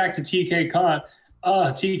 Going back to TK Khan.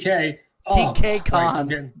 TK. Oh, TK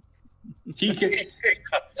Khan. TK.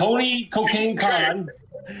 Tony Cocaine Khan.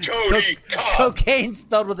 Tony Khan. Cocaine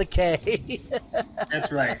spelled with a K.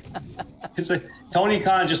 That's right. It's like Tony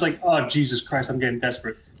Khan, just like, oh Jesus Christ, I'm getting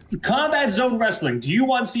desperate. Combat Zone Wrestling. Do you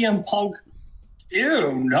want CM Punk?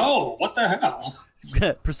 Ew, no. What the hell?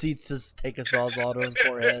 Proceeds to take a sawzall to his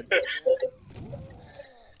forehead.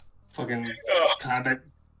 Fucking combat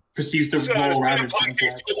proceeds to roll CM around. Punk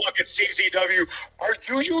takes a look at CZW. Are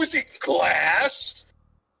you using glass?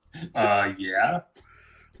 Yeah.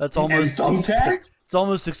 That's almost. Thumbtack? It's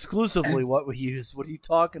almost exclusively what we use. What are you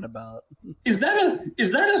talking about? Is that a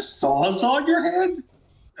sawzall on your head?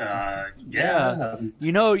 Yeah.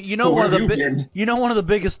 You know one of the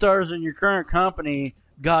biggest stars in your current company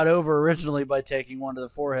got over originally by taking one to the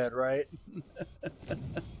forehead, right? I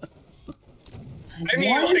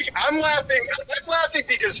mean, like, I'm laughing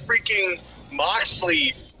because freaking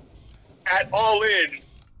Moxley at All In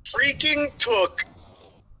freaking took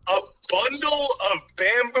a bundle of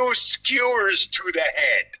bamboo skewers to the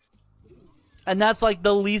head. And that's like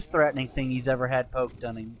the least threatening thing he's ever had poked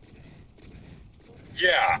on him.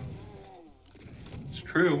 Yeah. It's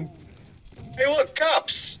true. Hey, look,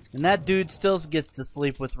 cups. And that dude still gets to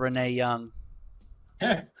sleep with Renee Young.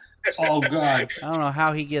 Oh, God. I don't know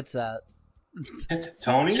how he gets that.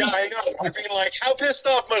 Tony? Yeah, I know. I mean, like, how pissed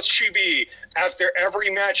off must she be after every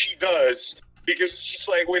match he does? Because she's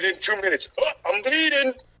like, within 2 minutes, oh, I'm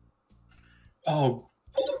bleeding. Oh,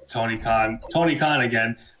 Tony Khan. Tony Khan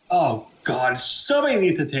again. Oh, God. Somebody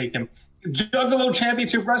needs to take him. Juggalo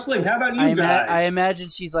Championship Wrestling. How about you guys? I imagine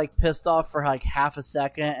she's like pissed off for like half a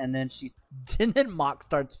second, and then Mock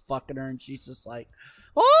starts fucking her, and she's just like,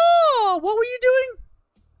 "Oh, what were you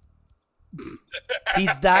doing?"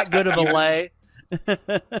 He's that good of a lay.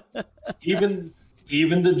 Even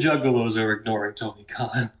the Juggalos are ignoring Tony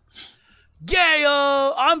Khan.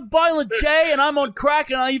 Yeah, I'm Violent J, and I'm on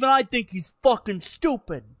crack, and I think he's fucking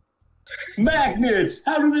stupid. Magnets.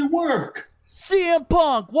 How do they work? CM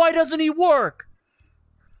Punk, why doesn't he work?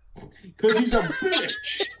 Because he's a bitch.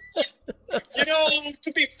 You know,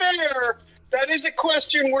 to be fair, that is a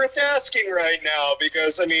question worth asking right now,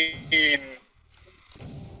 because, I mean,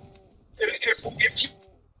 if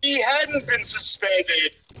he hadn't been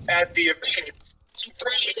suspended at the event, he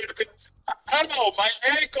probably would have been, I don't know, my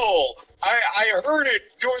ankle, I heard it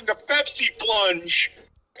during the Pepsi plunge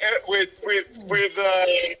with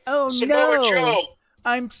Samoa Joe.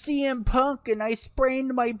 I'm CM Punk and I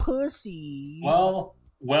sprained my pussy. Well,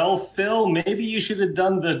 Phil, maybe you should have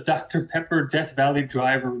done the Dr. Pepper Death Valley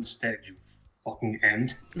Driver instead, you fucking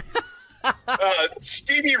end.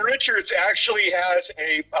 Stevie Richards actually has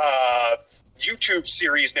a YouTube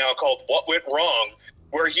series now called What Went Wrong,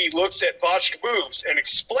 where he looks at botched moves and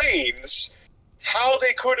explains how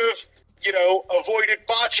they could have, avoided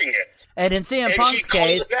botching it. And in CM And Punk's he called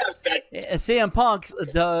case, it that. CM Punk's,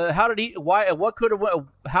 how did he? Why? What could have?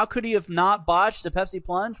 How could he have not botched the Pepsi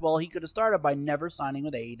Plunge? Well, he could have started by never signing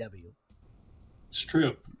with AEW. It's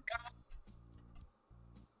true.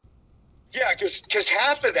 Yeah, because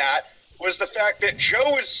half of that was the fact that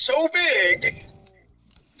Joe is so big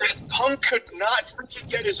that Punk could not freaking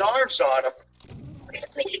get his arms on him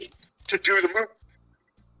to do the move.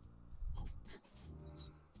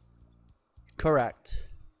 Correct.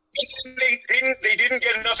 They didn't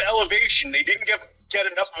get enough elevation. They didn't get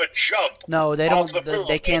enough of a jump. No, they off don't. the move.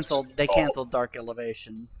 They canceled. They canceled Dark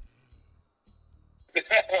Elevation.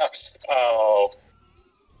 Oh.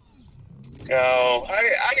 No,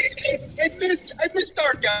 I miss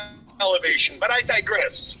Dark Elevation, but I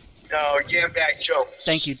digress. No, Yamback Jones.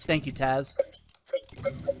 Thank you, Taz.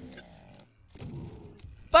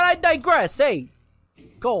 But I digress. Hey,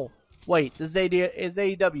 Cole. Wait, this is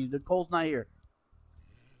AEW. The Cole's not here.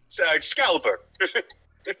 Excalibur.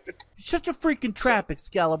 Such a freaking trap,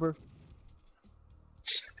 Excalibur.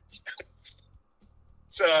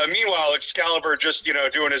 So, meanwhile, Excalibur just,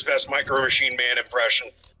 doing his best Micro Machine Man impression.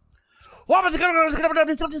 From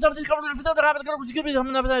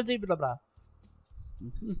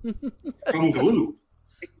Galoob.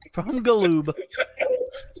 From Galoob.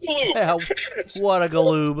 Yeah, what a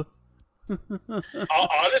Galoob.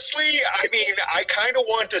 Honestly, I mean, I kind of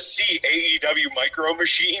want to see AEW Micro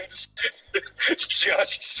Machines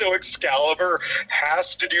just so Excalibur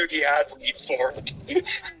has to do the athlete for it.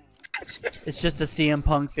 It's just a CM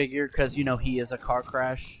Punk figure because, he is a car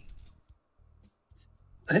crash.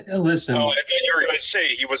 Listen. Oh, I bet you were going to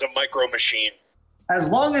say he was a Micro Machine. As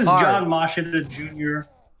long as John Machida Jr.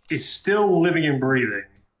 is still living and breathing,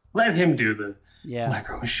 let him do the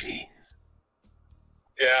Micro Machines.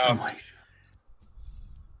 Yeah.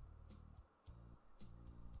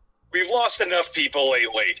 We've lost enough people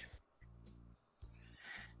lately.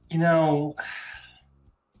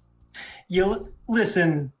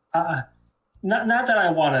 Listen. Not that I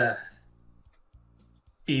want to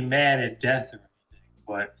be mad at death or anything,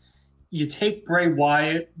 but you take Bray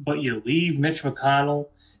Wyatt, but you leave Mitch McConnell.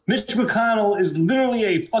 Mitch McConnell is literally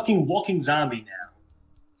a fucking walking zombie now.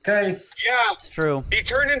 Okay? Yeah. It's true. He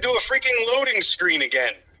turned into a freaking loading screen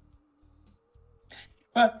again.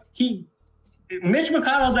 Mitch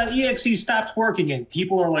McConnell.exe stopped working, and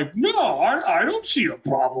people are like, no, I don't see a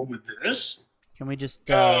problem with this. Can we just...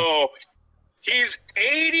 Oh, he's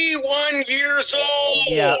 81 years old!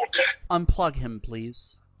 Yeah, unplug him,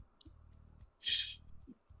 please.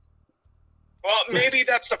 Well, maybe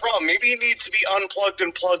that's the problem. Maybe he needs to be unplugged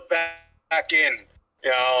and plugged back in.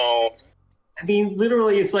 I mean,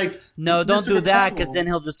 literally, it's like... No, don't do that, because then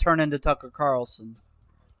he'll just turn into Tucker Carlson.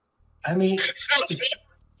 I mean...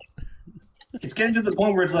 It's getting to the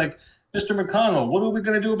point where it's like, Mr. McConnell, what are we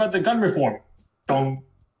going to do about the gun reform?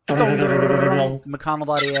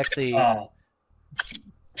 McConnell.exe.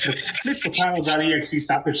 Mitch McConnell.exe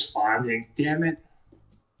stopped responding. Damn it.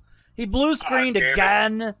 He blue screened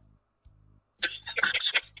again.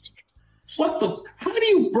 What the? How do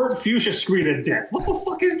you burn fuchsia screen to death? What the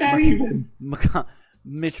fuck is that even?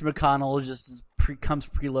 Mitch McConnell just comes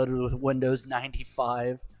preloaded with Windows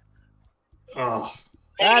 95. Oh.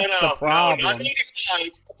 That's the problem. No, not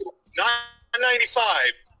 95. Not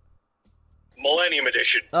 95. Millennium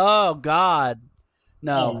Edition. Oh, God.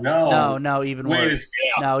 No. Oh, no. No, even worse.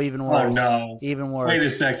 No, even worse. Oh, no. Even worse. Wait a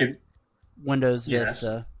second. Windows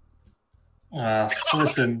Vista.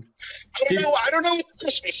 Listen. I don't know if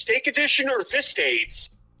it's Mistake Edition or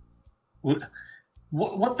Vistades.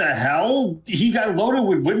 What the hell? He got loaded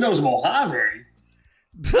with Windows Mojave.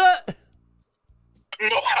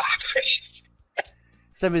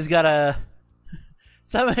 Somebody's got to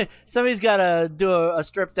do a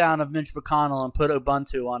strip down of Mitch McConnell and put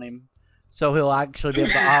Ubuntu on him, so he'll actually be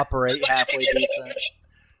able to operate halfway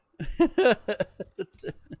decent.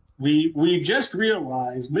 We just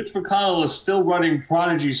realized Mitch McConnell is still running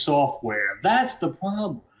Prodigy software. That's the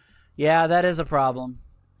problem. Yeah, that is a problem.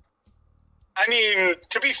 I mean,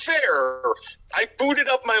 to be fair, I booted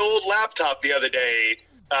up my old laptop the other day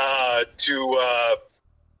to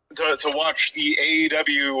watch the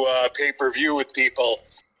AEW pay-per-view with people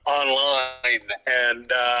online,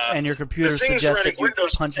 and your computer suggested you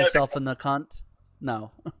punch yourself in the cunt?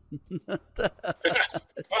 No. Well,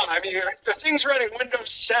 I mean, the thing's running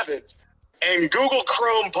Windows 7, and Google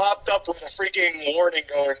Chrome popped up with a freaking warning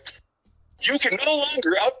going, you can no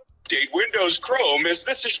longer update Windows Chrome as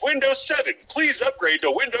this is Windows 7. Please upgrade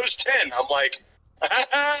to Windows 10. I'm like,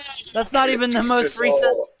 that's not even the most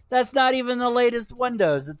recent. That's not even the latest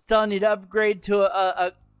Windows. It's telling you to upgrade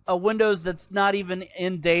to a Windows that's not even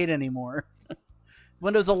in date anymore.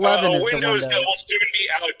 Windows 11 is the Windows Windows. that will soon be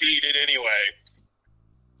outdated anyway.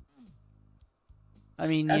 I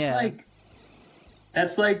mean, yeah.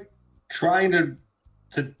 That's like trying to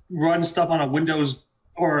run stuff on a Windows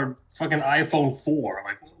or a fucking iPhone 4.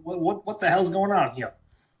 Like, what the hell's going on here?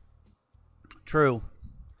 True.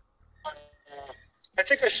 I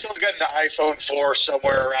think I still got an iPhone 4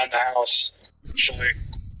 somewhere around the house, actually.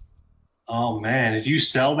 Oh man, if you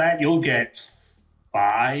sell that, you'll get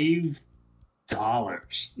 $5. If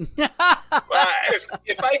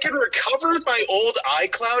I can recover my old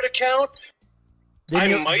iCloud account, I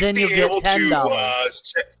might be able to.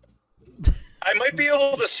 I might be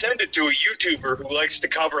able to send it to a YouTuber who likes to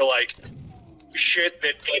cover like shit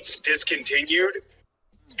that gets discontinued.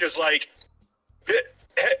 Because like,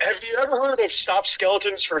 have you ever heard of Stop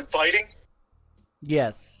Skeletons from Fighting?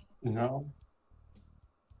 Yes. No.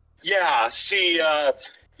 Yeah. See,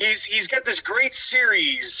 he's got this great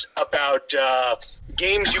series about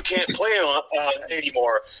games you can't play on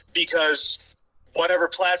anymore because whatever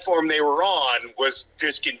platform they were on was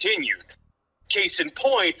discontinued. Case in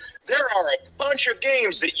point, there are a bunch of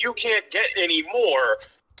games that you can't get anymore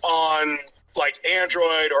on like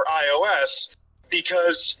Android or iOS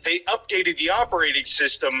because they updated the operating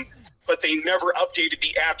system, but they never updated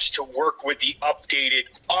the apps to work with the updated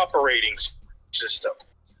operating system.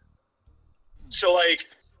 So like,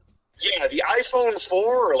 yeah, the iPhone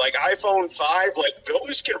 4 or like iPhone 5, like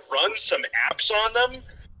those can run some apps on them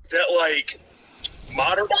that like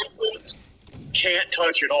modern iPhones can't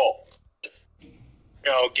touch at all. You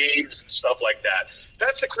know, games and stuff like that.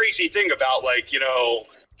 That's the crazy thing about, like, you know,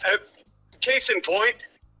 case in point,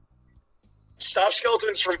 Stop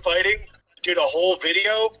Skeletons from Fighting did a whole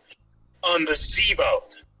video on the Zeebo.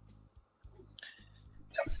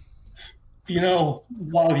 You know,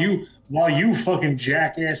 while you fucking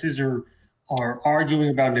jackasses are arguing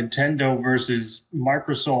about Nintendo versus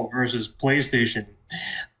Microsoft versus PlayStation,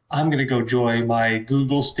 I'm gonna go join my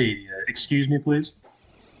Google Stadia. Excuse me, please.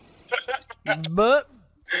 But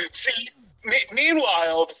see,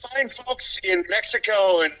 meanwhile, the fine folks in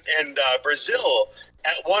Mexico and Brazil,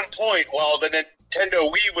 at one point, while the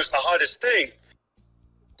Nintendo Wii was the hottest thing,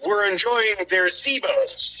 were enjoying their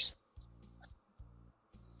Zeebos.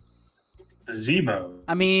 Zeebo.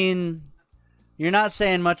 I mean, you're not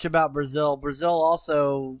saying much about Brazil. Brazil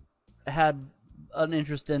also had an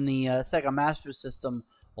interest in the Sega Master System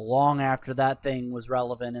long after that thing was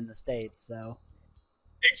relevant in the States, so...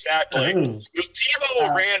 Exactly. The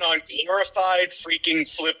Zeebo ran on glorified freaking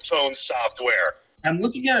flip phone software. I'm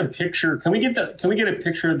looking at a picture. Can we get a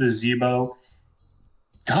picture of the Zeebo?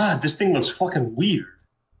 God, this thing looks fucking weird.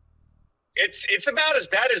 It's about as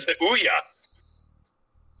bad as the Ouya.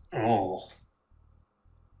 Oh.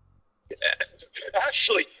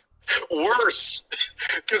 Actually, worse.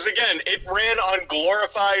 Because again, it ran on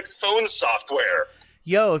glorified phone software.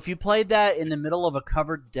 Yo, if you played that in the middle of a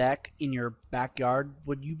covered deck in your backyard,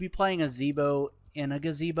 would you be playing a Zeebo in a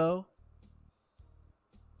gazebo?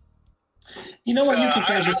 You know what? You can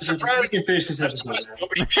I'm finish this episode.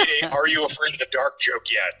 Nobody made a "Are you afraid of the dark" joke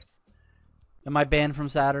yet. Am I banned from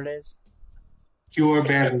Saturdays? You are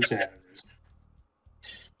banned from Saturdays.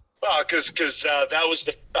 Well, because that was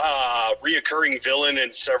the reoccurring villain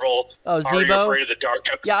in several "Are You Zeebo?" Afraid of the Dark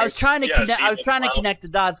episodes. Yeah, I was trying to connect. Zeebo. I was trying to connect the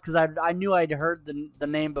dots because I knew I'd heard the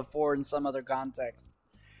name before in some other context,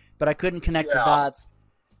 but I couldn't connect the dots.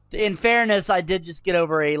 In fairness, I did just get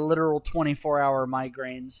over a literal 24-hour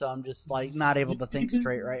migraine, so I'm just like not able to think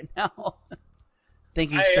straight right now.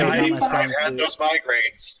 Thinking straight not my strong suit. I've had those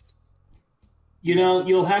migraines. You know,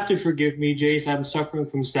 you'll have to forgive me, Jace. I'm suffering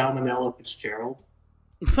from Salmonella Fitzgerald.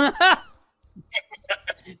 Salmonella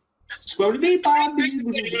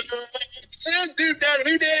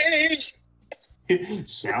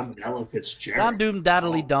Fitzgerald. Sound doom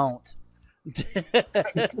daddly don't.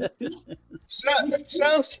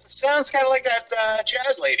 Sounds kind of like that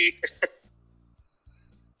jazz lady.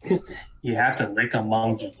 You have to lick a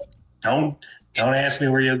monkey. Don't ask me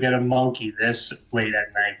where you'll get a monkey this late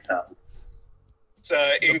at night, though.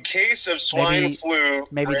 So, in case of swine flu,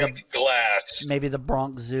 break glass. Maybe the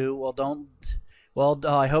Bronx Zoo. Well, don't. Well,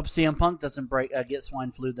 I hope CM Punk doesn't get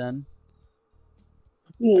swine flu then.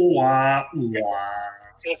 Wah, wah.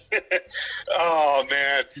 Oh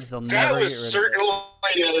man, that was certainly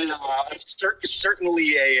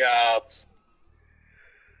a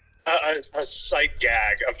sight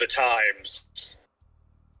gag of the times.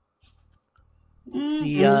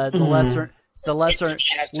 It's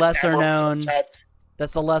the lesser known.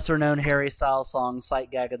 That's the lesser known Harry Styles song,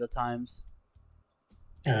 sight gag of the times.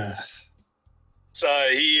 So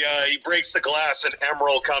he breaks the glass and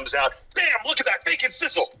Emerald comes out. Bam! Look at that bacon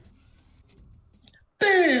sizzle.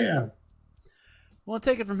 Bam! We'll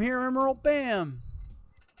take it from here, Emerald. Bam.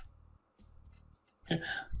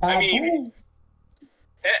 I mean,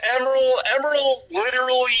 Emerald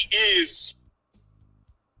literally is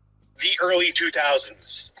the early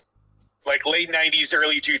 2000s. Like late 90s,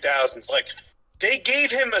 early 2000s. Like, they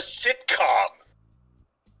gave him a sitcom.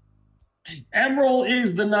 Emerald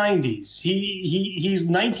is the 90s. He's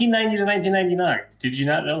 1990 to 1999. Did you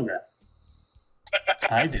not know that?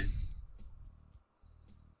 I did.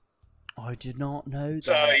 I did not know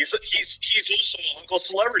that. He's also a local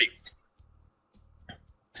celebrity.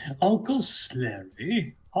 Uncle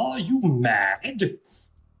Slurry, are you mad?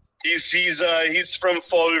 He's from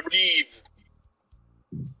Fall Rive.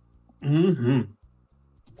 Mm-hmm.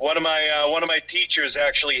 One of my teachers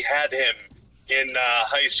actually had him in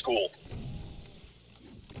high school.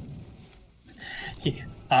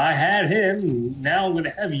 I had him. Now I'm going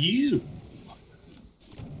to have you.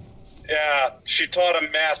 Yeah, she taught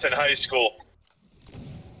him math in high school.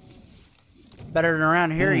 Better than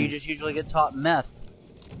around here, you just usually get taught meth.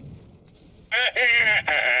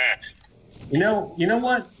 You know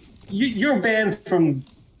what? You're banned from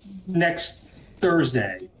next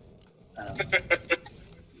Thursday.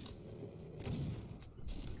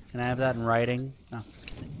 Can I have that in writing? No, just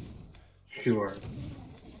kidding. Sure.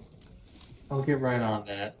 I'll get right on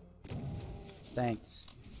that. Thanks.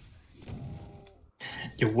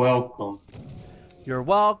 You're welcome. You're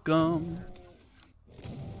welcome.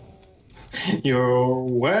 You're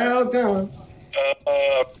welcome.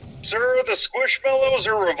 Sir, the Squishmallows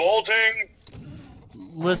are revolting.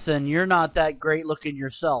 Listen, you're not that great looking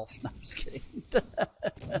yourself. No, I'm just kidding.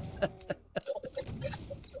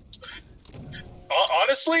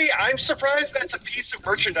 Honestly, I'm surprised that's a piece of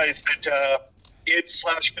merchandise that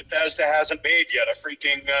id/Bethesda hasn't made yet. A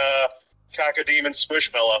freaking Cacodemon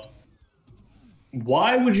Squishmallow.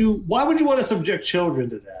 Why would you want to subject children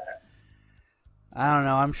to that? I don't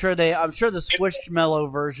know. I'm sure the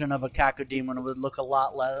Squishmallow version of a Cacodemon would look a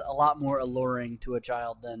lot more alluring to a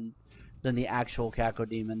child than the actual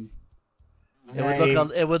Cacodemon.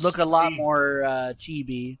 It would look a lot more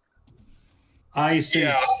chibi. I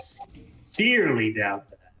sincerely doubt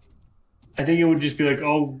that. I think it would just be like,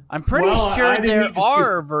 oh, I'm pretty sure there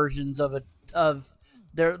are versions of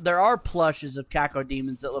there are plushes of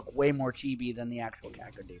Cacodemons that look way more chibi than the actual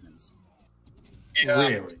Cacodemons. Yeah.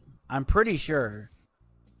 Really? I'm pretty sure.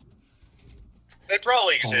 They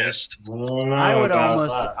probably exist. I would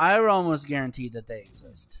almost guarantee that they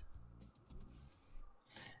exist.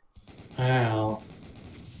 Wow.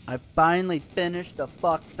 I finally finished the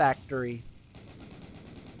Fuck Factory.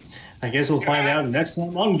 I guess we'll find out next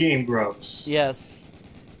time on Game Gross. Yes.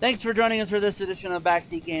 Thanks for joining us for this edition of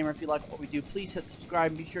Backseat Gamer. If you like what we do, please hit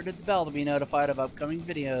subscribe and be sure to hit the bell to be notified of upcoming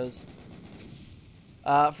videos.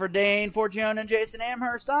 For Dane Forgione and Jason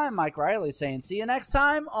Amherst, I'm Mike Riley saying see you next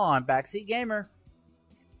time on Backseat Gamer.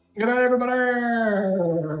 Good night, everybody.